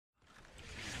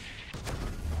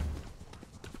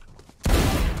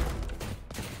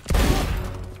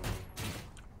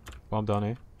Bomb down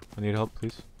A. I need help,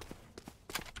 please.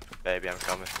 Baby, I'm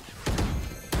coming.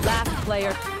 Last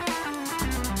player.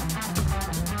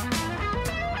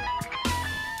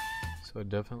 So I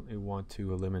definitely want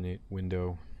to eliminate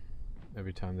window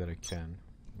every time that I can.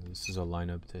 This is a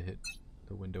lineup to hit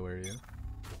the window area.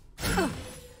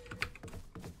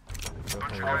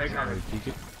 Already peek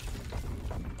it.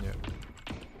 Yeah.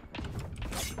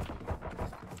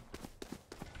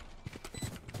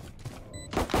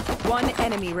 One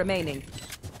enemy remaining.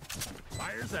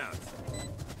 Fire's out.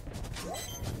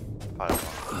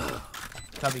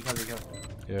 Cubby.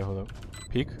 Yeah, hold up.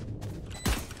 Peek.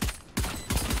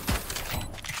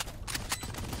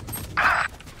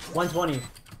 $120.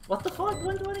 What the fuck?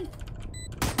 $120?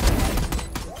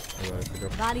 Alright, pick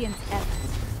up. Valiant effort.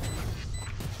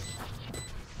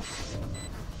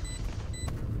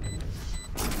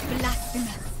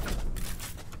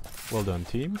 Blasphemous. Well done,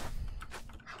 team.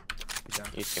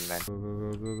 Easy, man.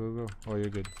 Go. Oh, you're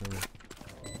good.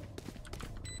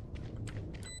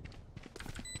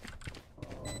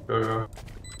 Go.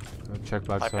 Check I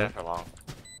backside. played for long.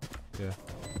 Yeah.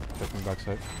 Checking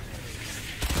backside.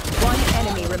 One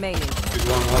enemy remaining.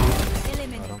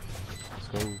 Eliminate. Let's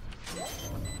go.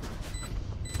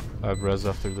 I have res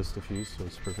after this defuse, so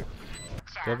it's perfect.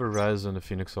 They have a res and a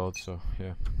Phoenix ult, so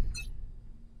yeah.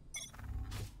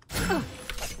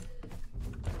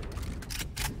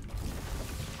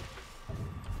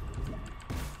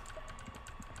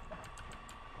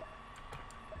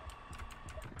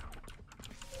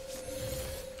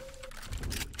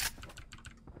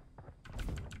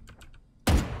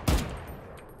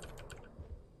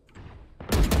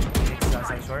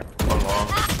 Short. One long.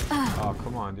 Oh,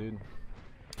 come on, dude.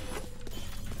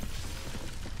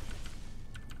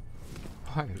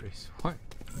 Why, Race? Why?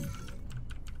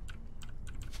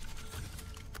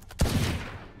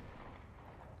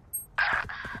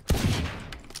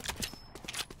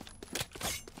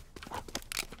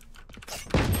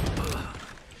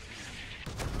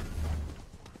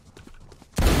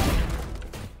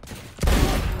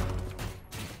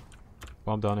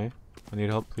 Bomb down A. I need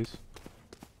help, please.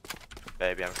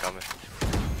 Baby, I'm coming.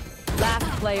 Last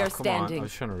player Come on, I standing.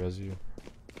 was trying to res you.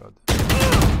 God.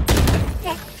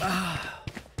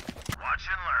 Watch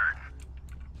and learn.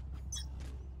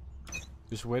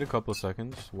 Just wait a couple of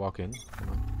seconds, walk in. Come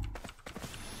on.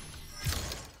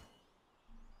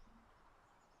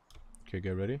 Okay,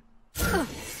 get ready.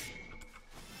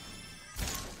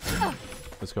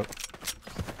 Let's go.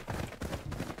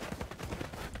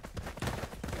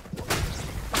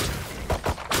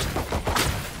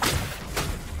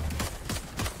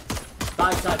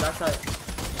 Backside.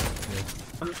 Yeah.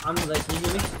 I'm like, can you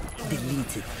hear me?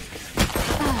 Deleted.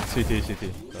 CT.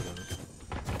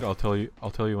 I'll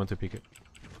tell you when to peek it.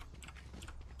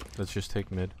 Let's just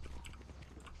take mid.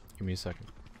 Give me a second.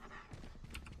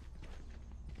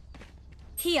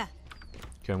 Here.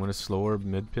 Okay, I'm gonna slower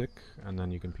mid pick and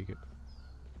then you can peek it.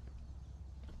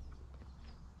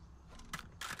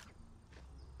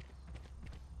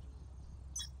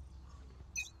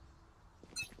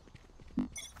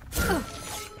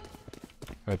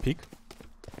 Alright, peek.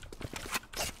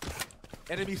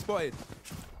 Enemy spotted.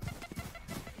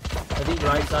 I think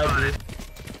right side, dude.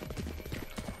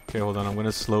 Okay, hold on. I'm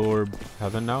gonna slow orb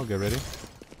heaven now. Get ready.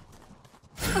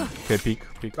 Okay, peek.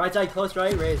 Right side, close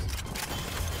right, raise.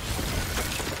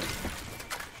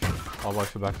 I'll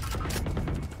watch the back.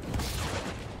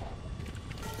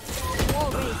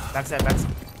 Backside.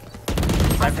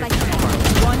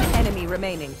 One enemy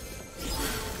remaining.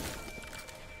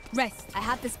 Rest. I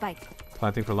have the spike.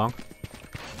 Planting for long.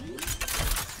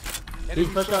 He's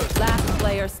pushed up. Last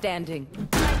player standing.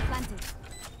 Spike planted.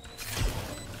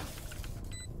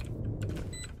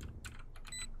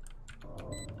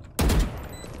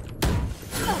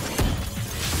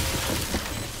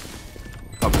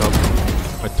 Up.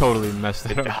 I totally messed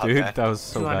it Good up, job, dude. man. That was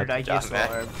so 200 bad. IQ Job, man.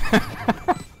 orb.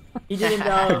 He didn't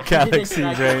know. Galaxy He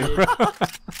didn't brain, connect bro. it.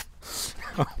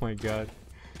 Oh my god.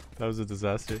 That was a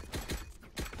disaster.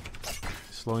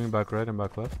 Slowing back right and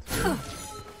back left.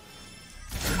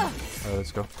 Alright,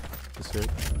 let's go. Let's do it.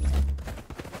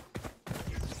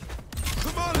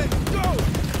 Come on, let's go.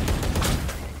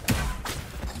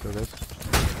 Let's go, guys.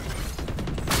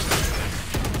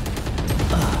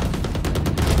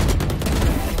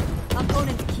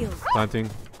 Opponent killed. Planting.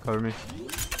 Cover me.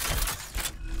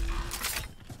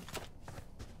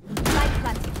 Spike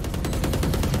planted.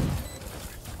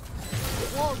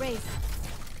 Wall raised.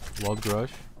 Walled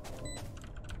garage.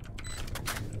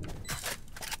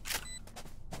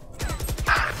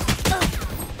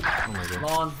 Oh my god.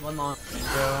 Long, one long.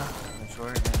 Bro, I'm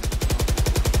short.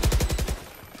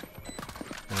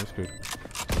 Oh, that's good.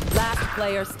 Last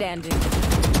player standing.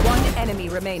 One enemy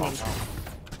remaining.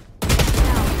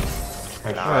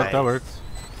 Alright, that worked.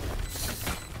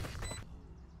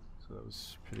 So that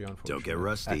was pretty unfortunate. Don't get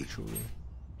rusty. Actually.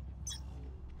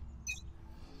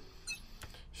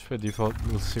 Just by default,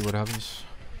 we'll see what happens.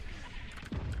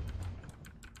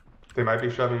 They might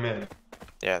be shoving mid.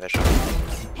 Yeah, they're shot.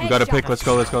 We gotta pick. Let's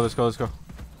go. Let's go. Let's go. Let's go.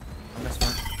 On this one.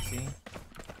 See?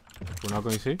 We're not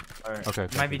going to see? Or Okay.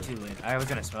 it might be too late. I was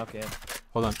gonna smoke it.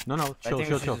 Hold on. No, no. I Chill, think we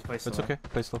chill, should chill. just play It's slow. okay.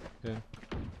 Play slow. Yeah.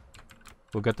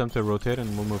 We'll get them to rotate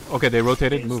and we'll move. Okay, they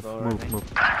rotated. Play Move, slower, I move, think.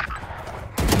 move.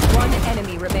 One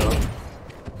enemy remaining.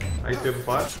 Nice, you have a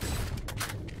flash.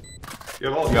 You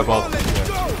have all. You have all. Let's Yeah.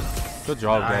 go. Good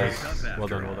job, Nice. guys. Well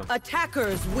done, well done.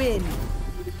 Attackers win.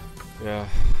 Yeah.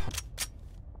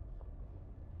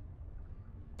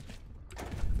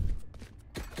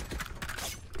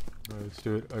 Alright, let's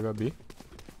do it. I got B.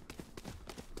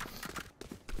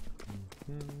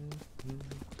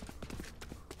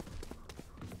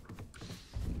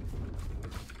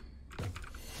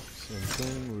 Same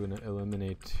thing. We're gonna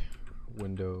eliminate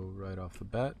window right off the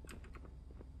bat.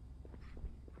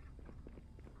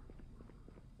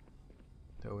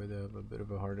 That way they have a bit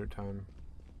of a harder time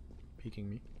peeking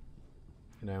me.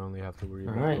 And I only have to worry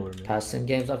about lower Alright, mid. past 10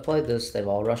 games I've played this, they've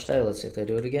all rushed out. Let's see if they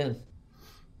do it again.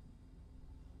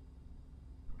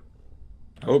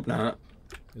 Hope not.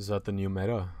 Is that the new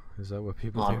meta? Is that what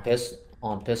people On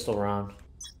do? pistol round.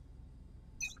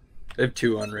 They have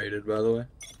 2 unrated, by the way.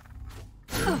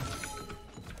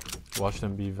 Watch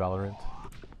them be Valorant.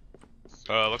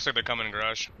 Looks like they're coming in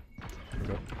garage.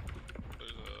 Okay.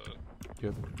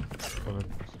 Good. Coming.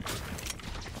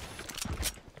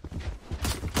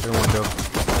 Hit one go.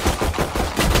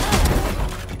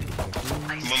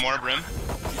 One more brim.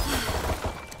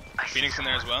 Phoenix in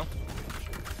there as well.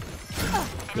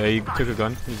 Yeah, he took a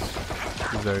gun. He's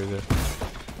there, he's there.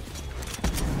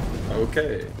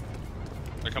 Okay.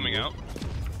 They're coming out.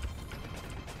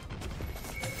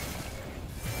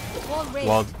 Wall raised.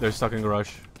 Well, they're stuck in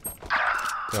garage.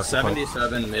 They have to fight.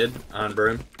 77 mid on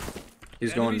Brim.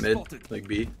 He's going Enemy mid, spotted. like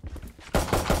B.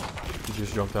 He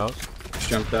just jumped out. Just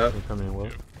jumped out. They're coming in well.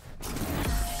 I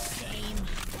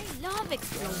love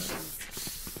explosions.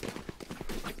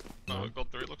 Oh, gold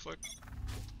 3 looks like.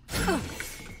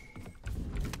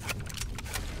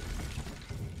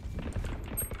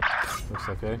 Looks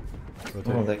like A. Oh,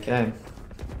 Rotate. they came.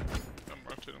 I'm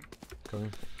rotating.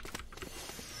 Coming.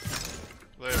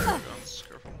 They have guns,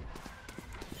 careful.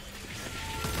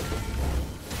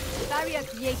 Barrier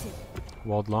created.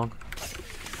 Walled long.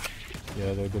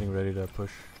 Yeah, they're getting ready to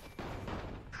push.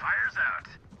 Fire's out.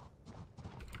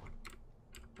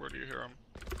 Where do you hear them?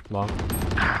 Long.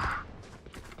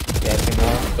 Yeah, two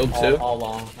more. Build 2. All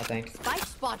long, I think. Spike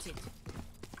spotted.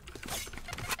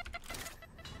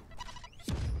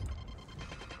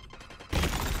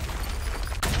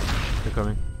 They're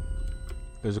coming.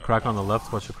 There's a crack on the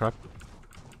left. Watch the crack.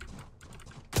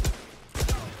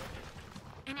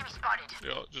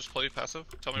 Yo, just play passive.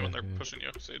 Tell me when they're pushing you.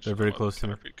 Sage. They're very I'll close to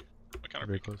me. counter peek. I counter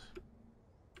Very peek. close.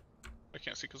 I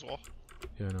can't see his wall.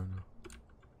 Yeah, no.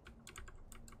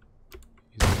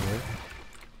 He's on the right.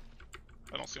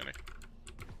 I don't see any. They're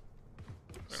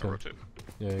So- gonna rotate.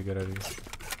 Yeah, get out of here.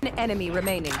 One enemy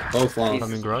remaining. Both long.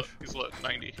 I'm in garage. He's lit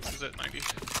 90. He's at 90.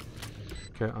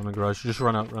 Okay, I'm in garage. Just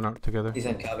run out together. He's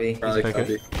in cubby. Probably Take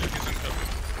cubby. it. Yeah, he's in cover.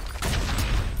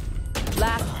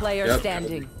 Last player Yep.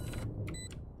 standing.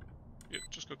 Yeah,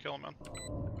 just go kill him, man.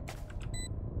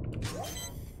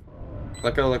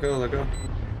 Let go, let go, let go.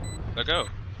 Let go.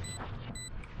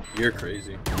 You're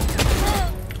crazy.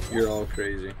 You're all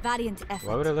crazy. Valiant effort.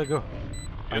 Why would I let go?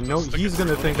 I Yeah, know just stick he's it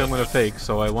gonna to think the I'm gonna left. fake,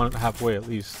 so I want halfway at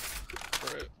least.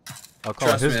 Alright. I'll call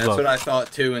Trust me, his that's bluff. what I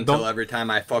thought too until Don't- every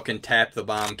time I fucking tap the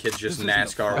bomb, kids just This isn't a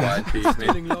NASCAR fight. wide piece me.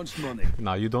 Stealing lunch money.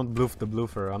 Nah, you don't bloof the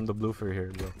bloofer. I'm the bloofer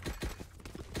here, bro.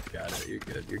 Got it, you're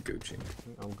good, you're Gucci.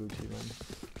 I'm Gucci, man.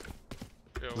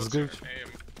 Yo, This is what's your good.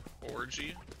 name?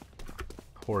 Orgy?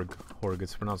 Horg.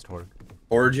 It's pronounced Horg.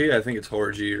 Orgy? I think it's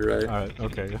Horgy, you're right. Alright,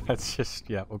 okay. That's just,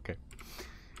 yeah, okay.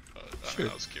 I mean,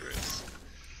 I was curious.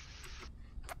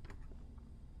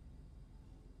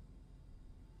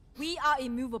 We are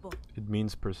immovable. It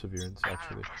means perseverance,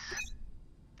 actually.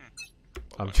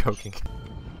 I'm joking.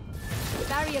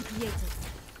 Barrier created.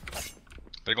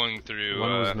 They're going through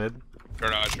One was mid.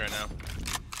 garage right now.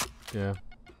 Yeah.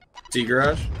 C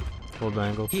garage? Hold the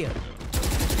angle. Here.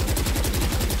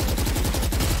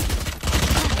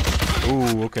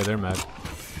 Ooh, okay, they're mad.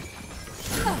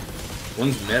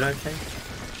 One's mid, I think.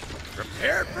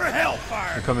 Prepare for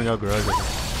hellfire. They're coming out garage.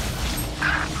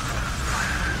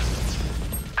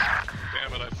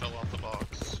 Damn it, I fell off the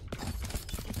box.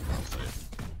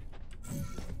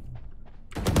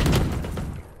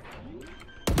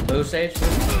 Move, Sage.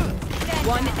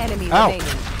 One enemy Ow. remaining.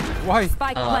 Why?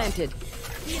 Spike planted.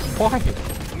 Why?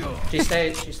 She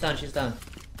stayed. She's done. She's done.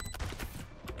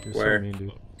 You're Where? so mean,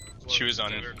 dude. She was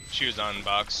on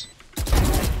box.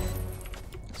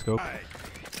 Let's go.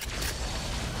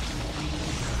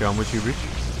 Okay, I'm with you, Reach.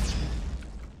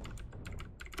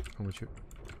 I'm with you.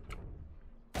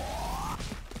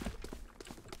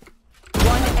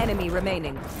 One enemy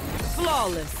remaining.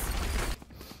 Flawless.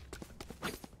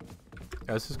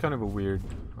 Yeah, this is kind of a weird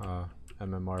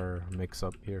MMR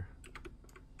mix-up here.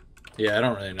 Yeah, I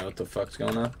don't really know what the fuck's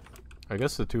going on. I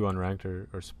guess the two unranked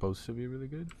are supposed to be really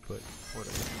good, but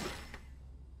whatever.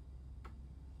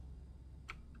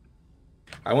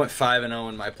 I went 5-0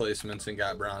 in my placements and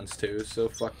got bronze too, so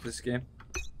fuck this game.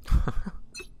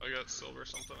 I got silver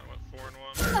something. I went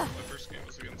 4-1. My first game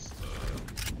was against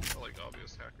like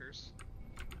obvious hackers.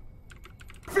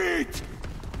 Feet!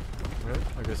 Alright,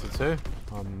 I guess it's A.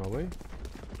 On my way.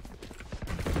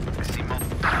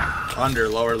 Under,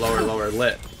 lower,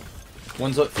 lit.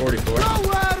 One's lit 44.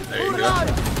 There you go.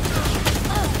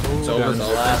 It's over the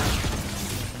last.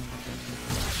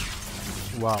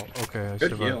 Wow, okay, I Good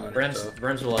should heal have. on it, Brim's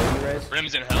though. below you, Raze.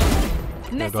 Brim's in hell.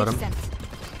 got him. Message sent.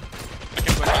 I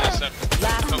can push on this step.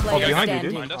 Last Oh, Oh, player behind you,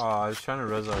 dude. standing. Behind us? Oh, I was trying to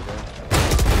res our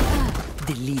guy.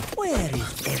 Delete. Where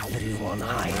is everyone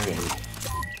hiding?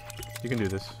 You can do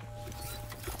this.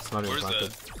 It's not even Where's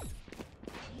planted.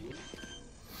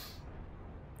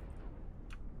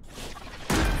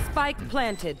 Spike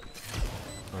planted.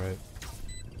 Alright.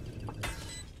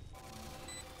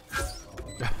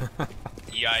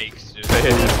 Yikes, dude.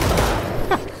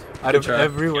 Out of try.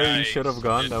 everywhere you Yikes, should have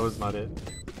gone, dude. that was not it.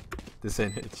 This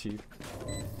ain't it, chief.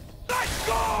 Let's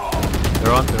go!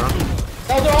 They're on.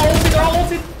 Oh, they're all ulted.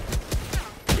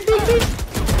 They're all ulted.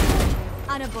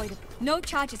 Unavoidable. No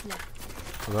charges left.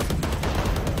 Hold up.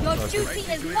 Your duty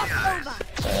is not over.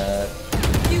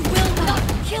 You will not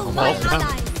kill my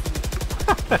allies.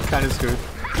 Kind of screwed.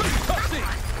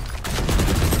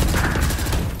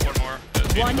 One more.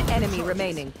 One enemy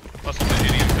remaining. Plus the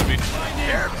idiot could be.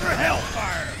 Prepare for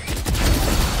hellfire!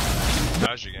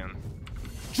 Dodge again.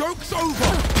 Joke's over!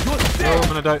 You're Oh, dead! I'm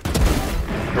gonna die.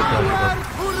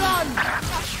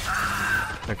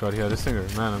 Thank God he had a stinger.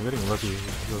 Man, I'm getting lucky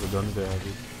with the guns they have,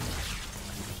 dude.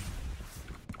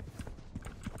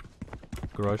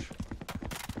 Garage.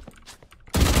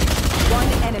 One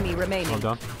enemy remaining. One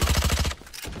down.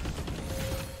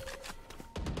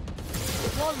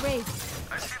 Wall raised.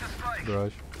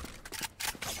 Garage.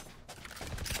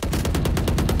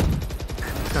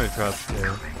 Kind of trapped,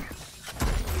 yeah.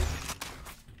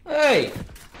 Hey.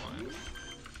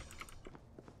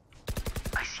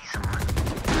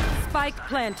 Spike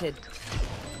planted.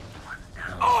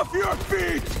 Off your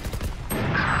feet!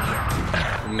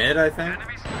 Mid, I think.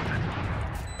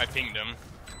 I pinged him.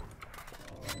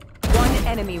 One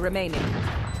enemy remaining.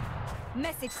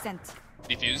 Message sent.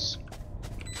 Defuse.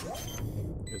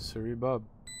 Yes, sir, Bob.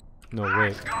 No,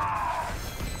 wait.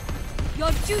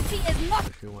 Your duty is not.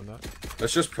 If you want that.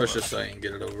 Let's just push a site and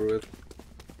get it over with.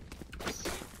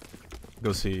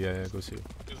 Go see, yeah, go see.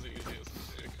 Is the easiest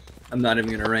to take. I'm not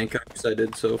even gonna rank up because I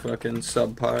did so fucking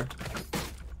subpar.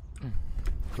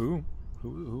 Who?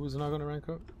 Who was not gonna rank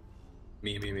up?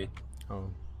 Me. Oh,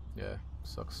 yeah,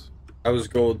 sucks. I was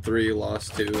gold 3,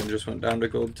 lost 2, and just went down to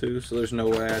gold 2, so there's no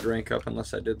way I'd rank up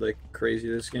unless I did like crazy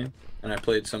this game. And I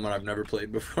played someone I've never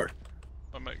played before.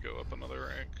 I might go up another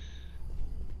rank.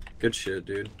 Good shit,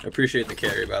 dude. I appreciate the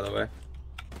carry, by the way.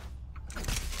 No,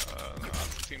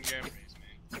 it's a team game.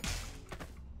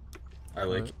 I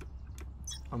like Alright.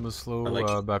 I'm gonna slow I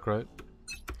like back right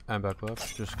and back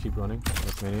left. Just keep running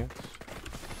like maniacs.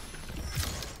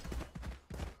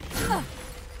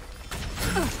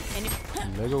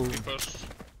 Lego. Push.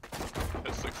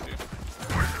 Hit 60.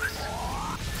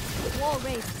 Wall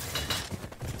raised.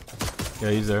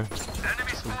 Yeah, he's there.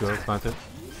 Let's go, plant it.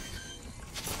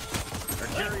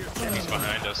 He's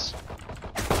behind us.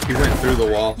 He went through the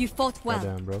wall. You fought well.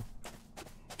 Goddamn, bro.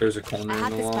 There's a corner I in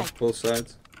had the this wall, fight. both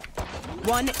sides.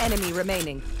 One enemy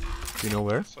remaining. You know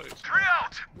where? Site.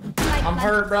 I'm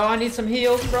hurt, bro. I need some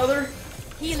heals, brother.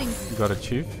 Healing. You got a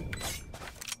chief?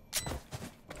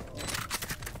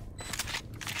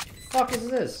 Fuck is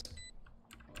this?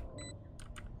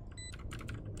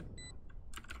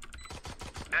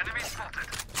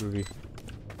 Ruby.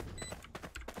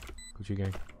 Gucci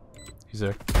gang. He's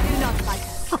there. Do not fight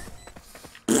us.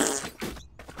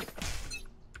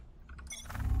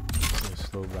 Gonna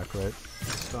slow back right.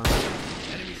 Stun.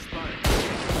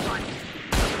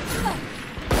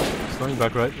 Slowing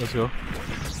back right, let's go.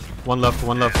 One left,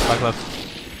 back left.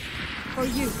 For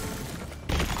you.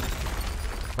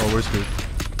 Oh, we're screwed.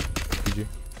 GG.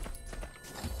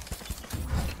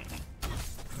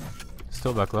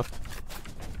 Still back left.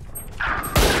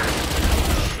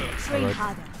 Train Alright.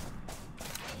 harder.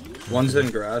 One's in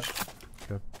garage.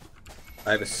 Okay.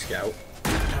 I have a scout.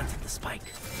 Planted the spike.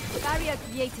 Barrier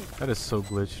created. That is so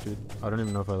glitched, dude. I don't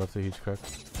even know if I left a huge crack.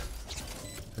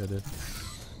 Yeah, I did.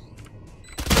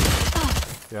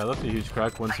 Yeah, I left a huge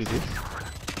crack, 1 CT.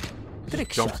 It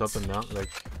just jumps up and down, like,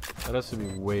 that has to be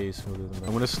way smoother than that.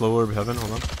 I'm gonna slow orb heaven,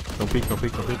 hold on. Don't peek, don't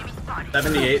peek, don't peek.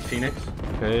 78 Phoenix.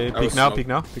 Okay, That peek was now, smoke. peek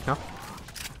now, peek now.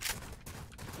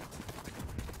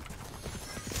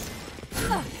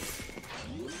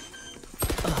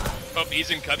 Oh, he's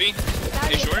in cubby.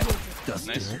 Hey, short.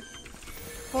 Nice.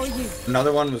 For you.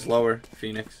 Another one was lower,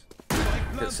 Phoenix.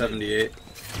 Hit 78.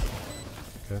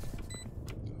 Okay.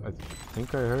 I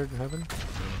think I heard heaven.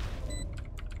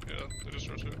 Yeah, they just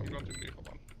rushed it. I'm going to be. Hold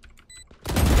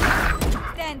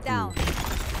on. Stand down.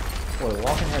 Boy,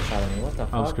 walking headshot at me. What the I'm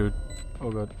fuck? screwed.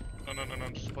 Oh god. No,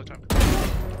 just play time.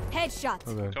 Headshot.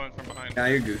 Okay. Coming from behind. Now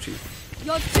you're Gucci.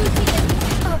 Your duty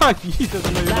is He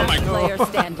doesn't know you're Last not. player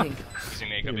standing. He's in A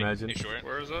Can you cubby. imagine? Hey, short.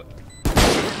 Where is it?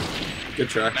 Good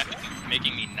try.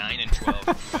 Making me 9 and 12,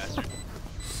 you bastard.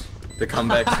 The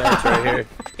comeback starts right here.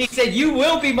 He said, "You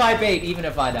will be my bait, even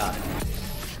if I die."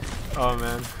 Oh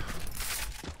man.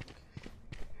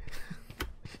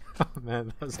 Oh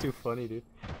man, that's too funny, dude.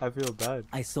 I feel bad.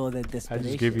 I saw that I desperation.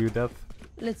 just gave you death.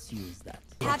 Let's use that.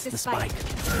 have the spike.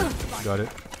 Got it.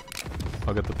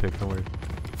 I'll get the pick, don't worry.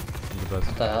 I'm the best.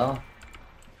 What the hell?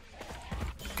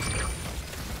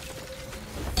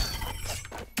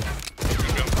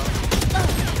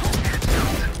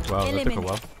 Wow, that took a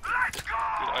while. Dude,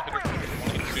 I hit her from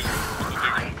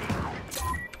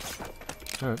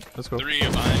 22. Alright, let's go. 3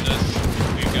 behind us.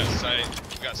 We've got sight.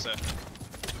 We've got set.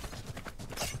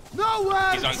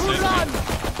 Nowhere He's on to sit. run!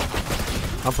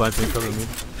 I'm planting, cover me.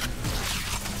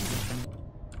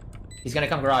 He's gonna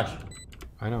come garage.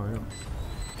 I know, I know.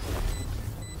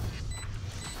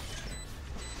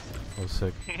 Oh,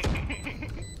 sick.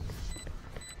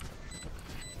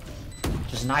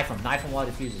 Just knife him. Knife him while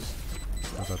it defuses.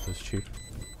 I got this, chief.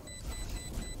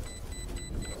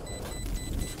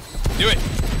 Do it!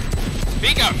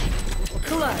 Peek him!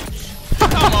 Clutch.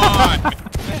 Come on!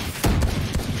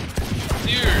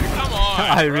 Dude, come on!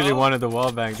 I really bro. wanted the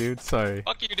wall bang, dude. Sorry.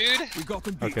 Fuck you, dude! We got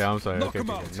them beat. Okay, I'm sorry. Knock Okay, him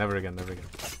okay, out. okay. Never again, never again.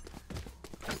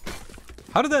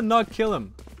 How did that not kill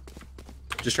him?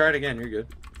 Just try it again, you're good.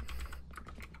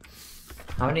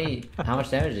 How much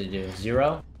damage did he do?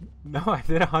 0? No, I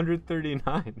did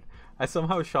 139. I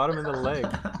somehow shot him in the leg.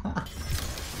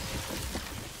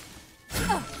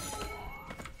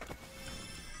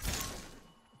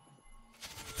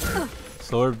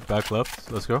 Slower back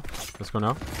left. Let's go. Let's go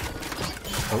now.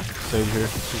 Oh, Sage here.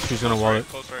 She's gonna wall it.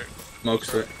 Close right.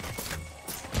 Smokes it.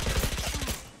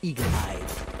 Eagle-eyed.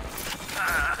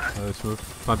 Let's move.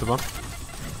 Plant the bomb.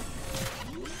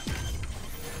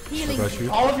 Healing. Got you.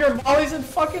 All of your mollies and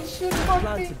fucking shit. Fuck me.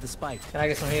 Planted the spike. Can I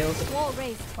get some heals? Wall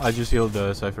raised. I just healed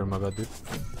the Cypher, my bad, dude.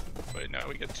 Wait, now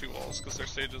we get 2 walls because their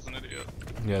stage is an idiot.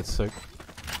 Yeah, it's sick.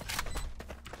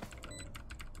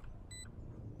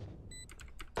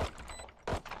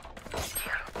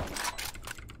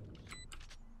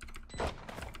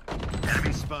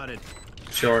 Enemy spotted.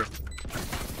 Short.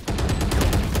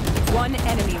 One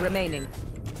enemy remaining.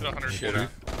 Hit 100 Shooter.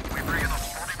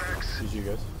 GG,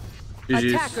 guys.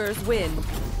 GG's. Attackers win.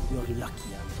 You're lucky,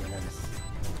 Angelas.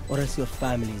 Or else your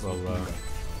families Well, will be there.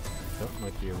 that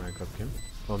might be a rank up game.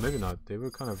 Well, maybe not. They were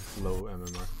kind of low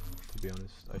MMR, to be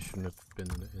honest. I shouldn't have been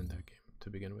in that game to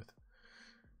begin with.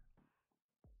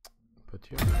 But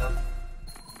yeah.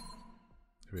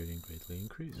 Rating greatly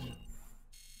increased.